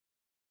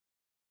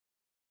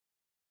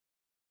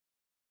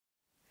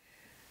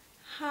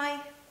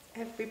Hi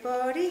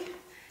everybody,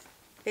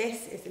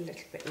 this is a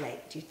little bit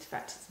late due to the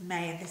fact it's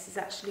May and this is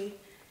actually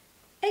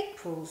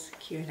April's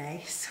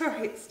Q&A.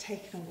 Sorry it's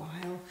taken a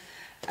while,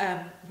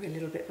 we're a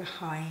little bit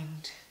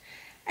behind.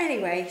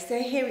 Anyway,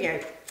 so here we go.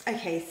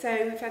 Okay,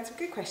 so we've had some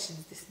good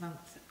questions this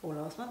month or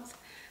last month.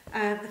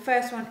 The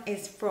first one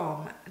is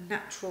from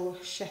Natural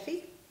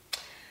Sheffy.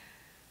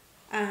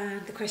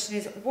 And the question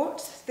is,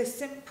 what's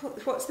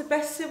the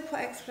best simple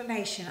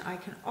explanation I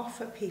can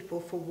offer people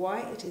for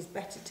why it is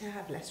better to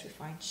have less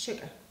refined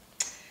sugar?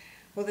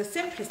 Well, the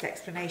simplest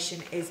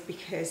explanation is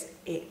because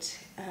it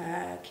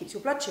keeps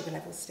your blood sugar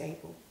levels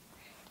stable.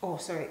 Oh,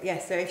 sorry,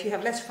 yes, so if you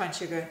have less refined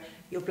sugar,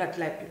 your blood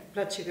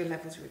sugar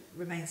levels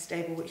remain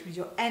stable, which means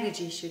your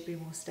energy should be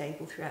more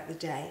stable throughout the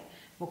day,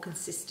 more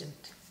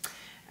consistent.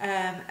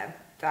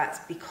 That's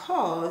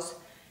because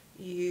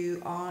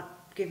you aren't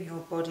giving your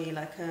body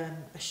like a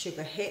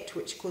sugar hit,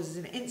 which causes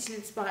an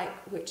insulin spike,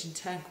 which in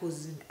turn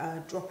causes a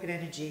drop in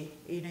energy.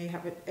 You know, you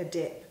have a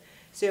dip,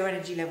 so your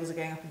energy levels are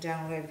going up and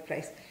down all over the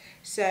place.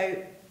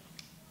 So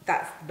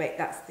that's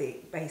the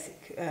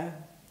basic.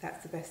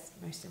 That's the best,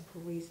 most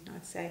simple reason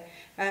I'd say.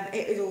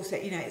 It is also,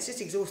 you know, it's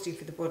just exhausting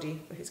for the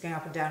body if it's going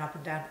up and down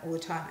all the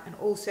time, and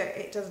also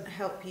it doesn't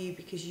help you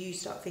because you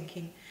start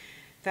thinking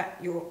that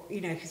you're,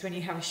 you know, because when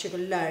you have a sugar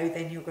low,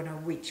 then you're going to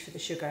reach for the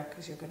sugar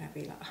because you're going to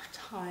be like, I'm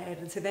tired,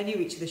 and so then you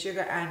reach for the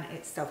sugar and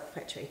it's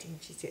self-perpetuating.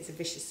 You see, it's a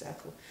vicious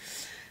circle.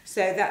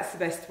 So that's the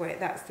best way,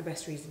 that's the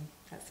best reason,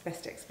 that's the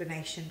best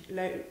explanation.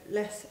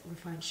 Less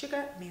refined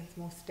sugar means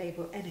more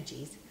stable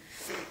energies.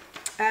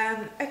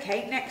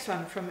 Okay, next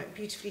one from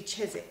Beautifully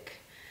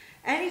Chiswick.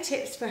 Any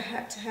tips for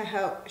her to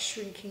help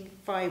shrinking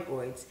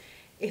fibroids,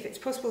 if it's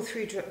possible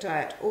through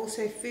diet?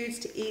 Also foods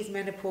to ease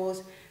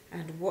menopause,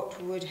 and what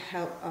would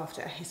help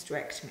after a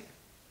hysterectomy?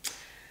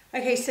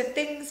 Okay, so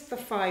things for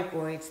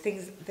fibroids,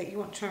 things that you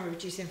want to try and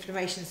reduce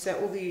inflammation, so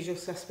all the usual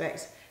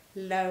suspects: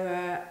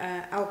 lower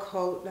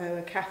alcohol,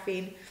 lower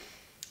caffeine,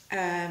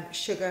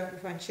 sugar,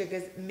 refined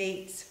sugars,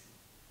 meats,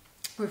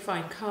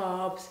 refined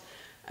carbs.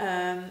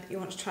 You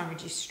want to try and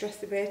reduce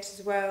stress a bit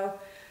as well.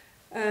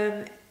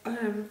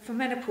 For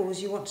menopause,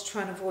 you want to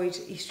try and avoid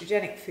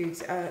estrogenic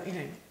foods, you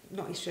know,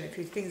 not estrogenic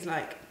foods, things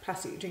like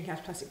plastic, drinking out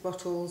of plastic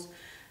bottles,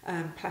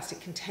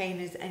 plastic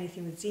containers,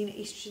 anything with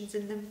xenoestrogens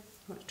in them.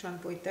 You want to try and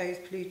avoid those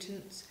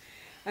pollutants.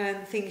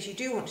 Things you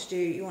do want to do,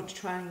 you want to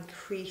try and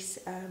increase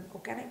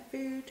organic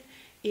food,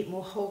 eat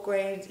more whole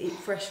grains, eat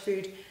fresh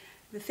food.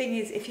 The thing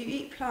is, if you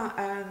eat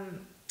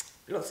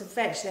lots of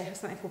veg, they have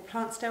something called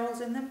plant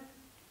sterols in them,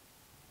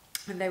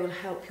 and they will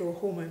help your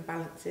hormone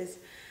balances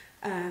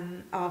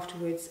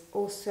afterwards.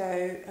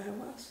 Also,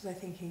 what else was I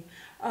thinking?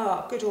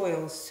 Good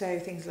oils, so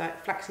things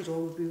like flaxseed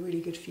oil would be really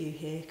good for you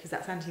here because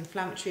that's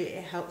anti-inflammatory.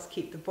 It helps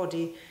keep the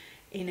body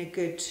in a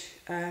good,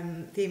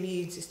 the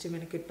immune system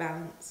in a good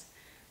balance.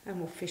 And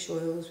more fish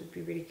oils would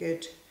be really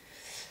good.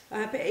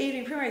 But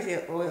even primrose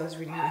oil is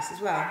really nice as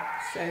well.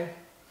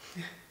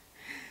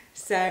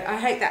 So I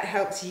hope that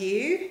helps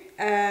you.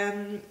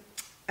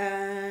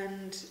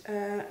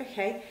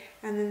 Okay,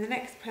 and then the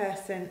next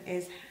person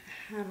is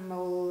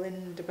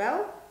Hamilinda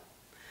Bell.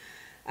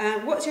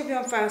 What's your view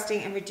on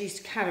fasting and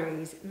reduced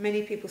calories?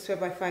 Many people swear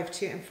by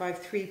 5-2 and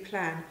 5-3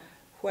 plan,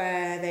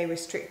 where they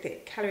restrict the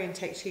calorie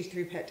intake 2 to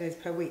 3 days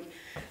per week.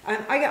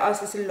 I get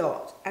asked this a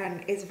lot,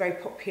 and it's a very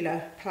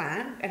popular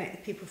plan,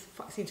 and people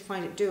seem to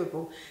find it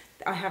doable.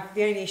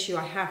 The only issue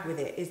I have with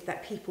it is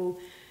that people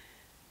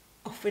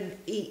often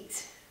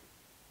eat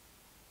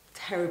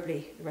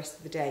terribly the rest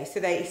of the day. So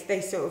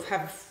they sort of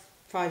have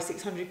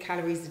 500-600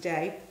 calories a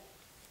day,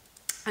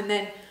 and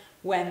then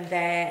when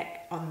they're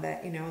on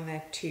their, you know, on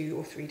their 2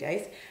 or 3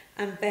 days,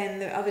 and then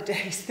the other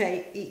days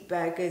they eat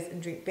burgers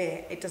and drink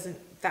beer.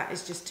 That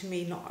is just, to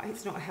me,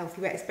 it's not a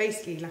healthy way. It's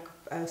basically like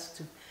a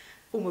sort of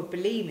form of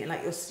bulimia,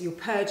 like you're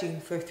purging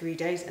for 3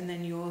 days and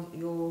then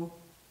you're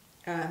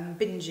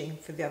binging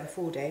for the other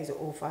 4 days,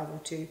 or 5 or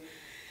 2.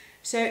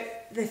 So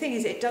the thing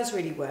is, it does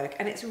really work,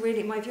 and it's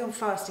really, my view on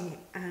fasting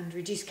and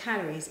reduced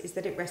calories is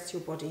that it rests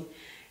your body.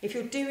 If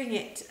you're doing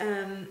it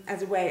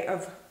as a way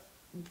of,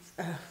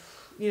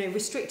 you know,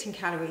 restricting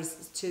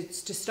calories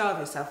to starve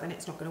yourself, then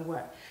it's not going to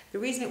work. The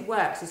reason it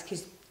works is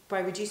because by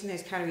reducing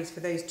those calories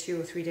for those 2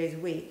 or 3 days a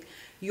week,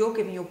 you're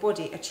giving your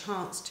body a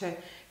chance to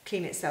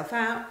clean itself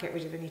out, get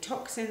rid of any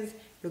toxins.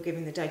 You're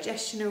giving the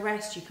digestion a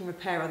rest. You can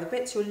repair other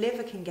bits. Your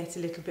liver can get a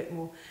little bit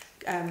more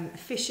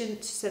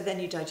efficient, so then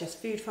you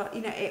digest food fast.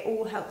 You know, it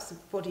all helps the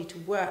body to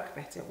work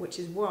better, which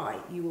is why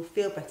you will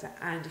feel better.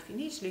 And if you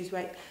need to lose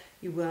weight,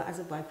 you will, as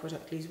a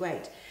byproduct, lose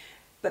weight.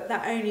 But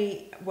that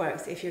only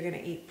works if you're going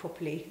to eat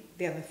properly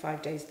the other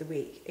 5 days of the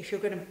week. If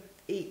you're going to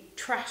eat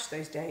trash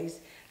those days,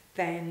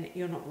 then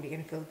you're not really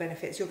going to feel the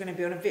benefits. You're going to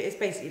be on it's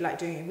basically like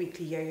doing a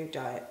weekly yo-yo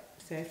diet.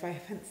 So if I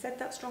haven't said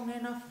that strongly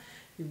enough,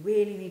 you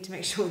really need to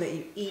make sure that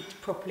you eat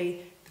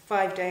properly the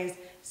 5 days,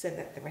 so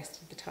that the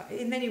rest of the time,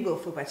 and then you will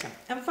feel better.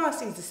 And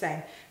fasting is the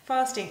same.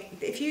 Fasting,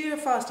 if you're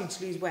fasting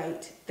to lose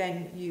weight,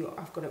 then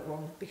I've got it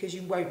wrong, because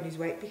you won't lose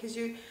weight, because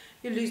you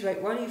lose weight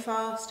while you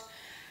fast.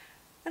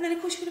 And then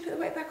of course you're going to put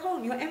the weight back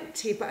on, you're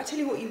empty. But I tell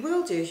you what you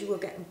will do is you will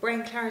get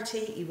brain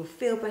clarity, you will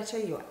feel better,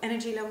 your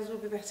energy levels will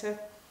be better.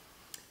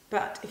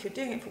 But if you're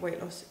doing it for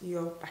weight loss,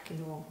 you're backing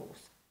the wrong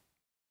horse.